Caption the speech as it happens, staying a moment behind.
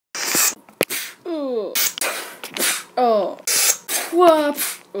Oh. Oh. Whoop.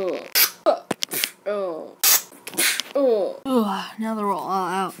 Oh. Oh. Oh. Now they're all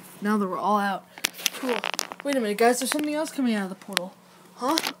out. Now that we're all out. Cool. Wait a minute, guys. There's something else coming out of the portal.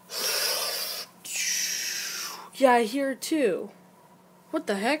 Huh? Yeah, I hear it too. What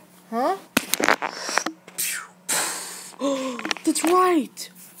the heck? Huh? That's right!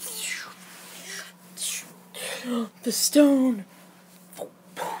 The stone!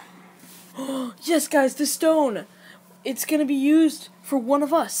 Yes, guys, the stone! It's gonna be used for one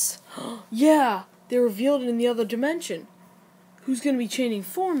of us. Yeah, they revealed it in the other dimension. Who's gonna be changing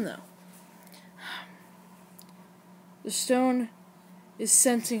form, though? The stone is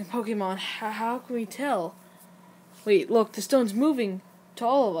sensing a Pokemon. How can we tell? Wait, look, the stone's moving to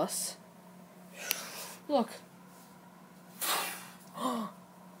all of us. Look.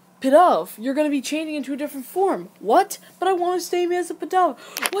 Pidove, you're going to be changing into a different form. What? But I want to stay as a Pidove.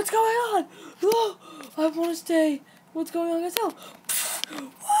 What's going on? Oh, I want to stay. What's going on myself?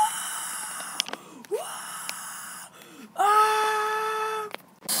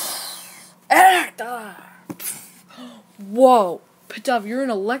 Whoa, Pidove, you're an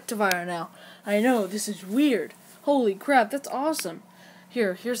Electivire now. I know, this is weird. Holy crap, that's awesome.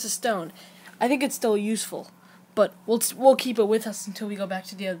 Here's the stone. I think it's still useful, but we'll keep it with us until we go back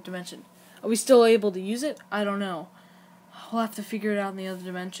to the other dimension. Are we still able to use it? I don't know. We'll have to figure it out in the other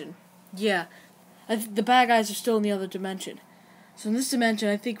dimension. Yeah, the bad guys are still in the other dimension. So in this dimension,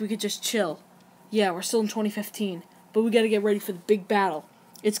 I think we could just chill. Yeah, we're still in 2015, but we gotta get ready for the big battle.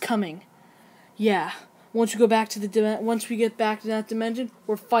 It's coming. Yeah. Once we get back to that dimension,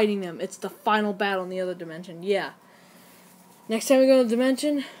 we're fighting them. It's the final battle in the other dimension. Yeah. Next time we go to the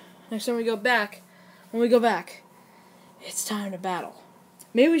dimension, when we go back, it's time to battle.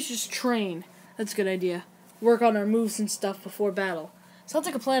 Maybe we should just train. That's a good idea. Work on our moves and stuff before battle. Sounds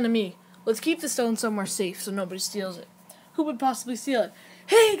like a plan to me. Let's keep the stone somewhere safe so nobody steals it. Who would possibly steal it?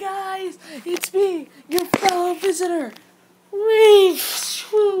 Hey guys, it's me, your fellow visitor. Wee!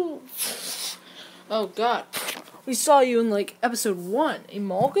 Oh god. We saw you in like episode 1.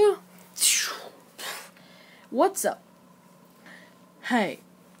 Emolga? What's up? Hey,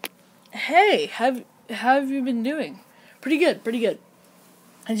 how have you been doing? Pretty good.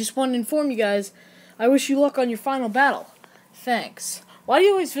 I just wanted to inform you guys, I wish you luck on your final battle. Thanks. Why do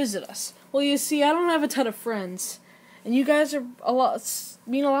you always visit us? Well, you see, I don't have a ton of friends, and you guys are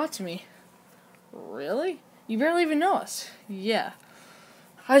mean a lot to me. Really? You barely even know us. Yeah.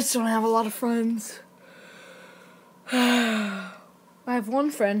 I just don't have a lot of friends. I have one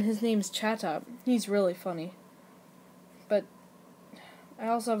friend, his name's Chatop. He's really funny. But I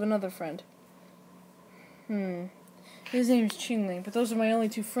also have another friend. His name's Chingling, but those are my only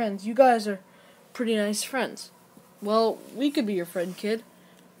 2 friends. You guys are pretty nice friends. Well, we could be your friend, kid.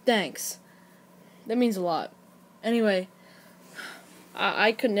 Thanks. That means a lot. Anyway,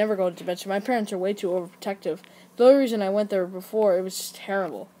 I could never go to dimension. My parents are way too overprotective. The only reason I went there before, it was just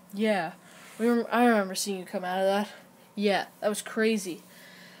terrible. Yeah. I remember seeing you come out of that. Yeah, that was crazy.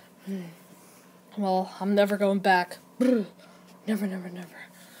 Well, I'm never going back. Never.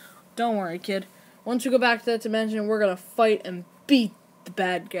 Don't worry, kid. Once we go back to that dimension, we're gonna fight and beat the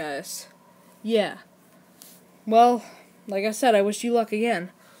bad guys. Yeah. Well, like I said, I wish you luck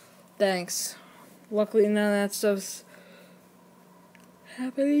again. Thanks. Luckily, none of that stuff's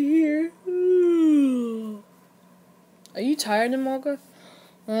happening here. Are you tired, Emolga?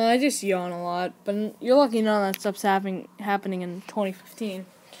 I just yawn a lot, but you're lucky none of that stuff's happening in 2015.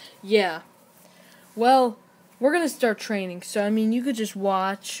 Yeah. Well, we're gonna start training, so I mean, you could just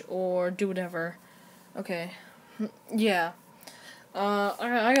watch or do whatever. Okay. Yeah.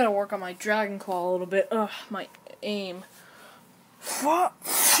 I gotta work on my Dragon Claw a little bit. Ugh, my aim.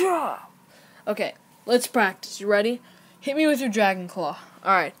 Okay, let's practice. You ready? Hit me with your Dragon Claw.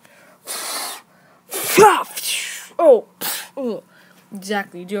 Alright. Oh.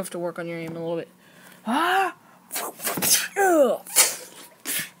 Exactly, you do have to work on your aim a little bit.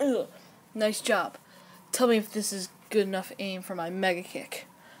 Nice job. Tell me if this is good enough aim for my Mega Kick.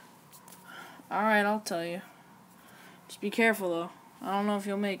 Alright, I'll tell you. Just be careful, though. I don't know if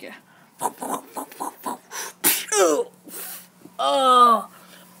you'll make it. Oh!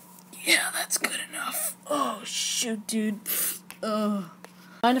 Yeah, that's good enough. Oh, shoot, dude.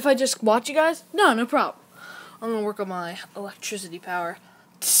 Mind if I just watch you guys? No problem. I'm gonna work on my electricity power.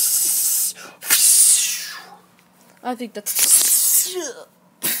 I think that's...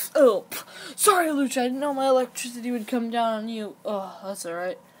 Oh, sorry, Lucha. I didn't know my electricity would come down on you. Oh, that's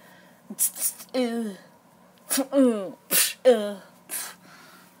alright.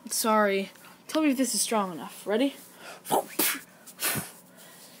 Sorry. Tell me if this is strong enough. Ready?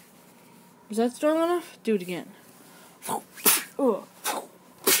 Was that strong enough? Do it again. Oh,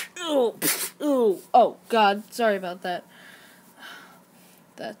 God. Sorry about that.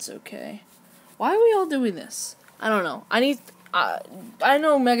 That's okay. Why are we all doing this? I don't know. I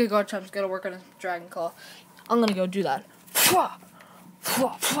know Mega Garchomp's gotta work on his Dragon Claw. I'm gonna go do that.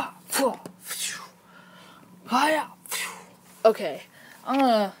 Okay. I'm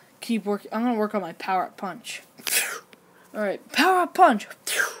gonna keep working. I'm gonna work on my Power Up Punch. Alright, Power Up Punch.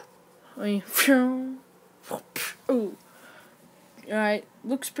 Ooh. Alright,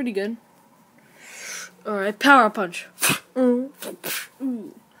 looks pretty good. Alright, Power Up Punch. Ooh.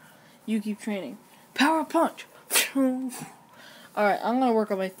 You keep training. Power Up Punch. Alright, I'm gonna work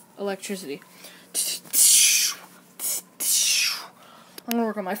on my electricity. I'm gonna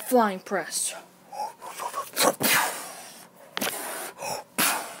work on my Flying Press.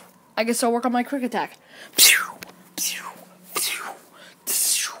 I guess I'll work on my Quick Attack.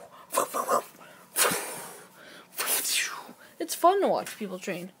 It's fun to watch people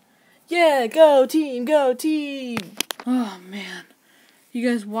train. Yeah, go team, go team! Oh man. You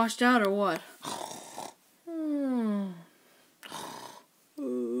guys washed out or what?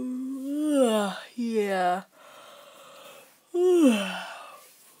 Yeah.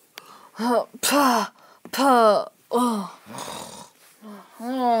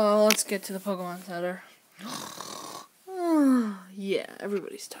 Oh, let's get to the Pokemon Center. Yeah,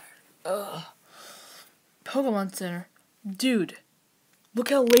 everybody's tired. Pokemon Center. Dude,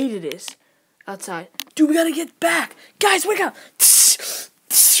 look how late it is outside. Dude, we gotta get back. Guys, wake up.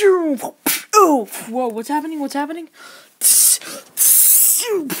 Oh, whoa, what's happening? What's happening?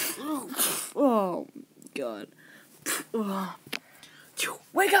 Oh, God.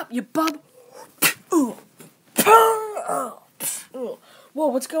 Wake up, you bub. Whoa,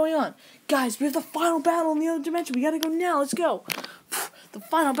 what's going on? Guys, we have the final battle in the other dimension. We gotta go now. Let's go. The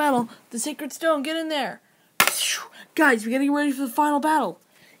final battle. The Sacred Stone. Get in there. Guys, we gotta get ready for the final battle.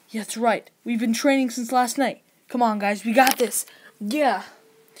 Yeah, that's right. We've been training since last night. Come on, guys. We got this. Yeah.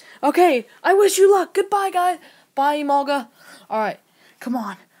 Okay, I wish you luck. Goodbye, guys. Bye, Emolga. Alright, come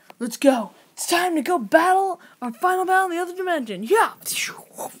on. Let's go. It's time to go battle our final battle in the other dimension. Yeah.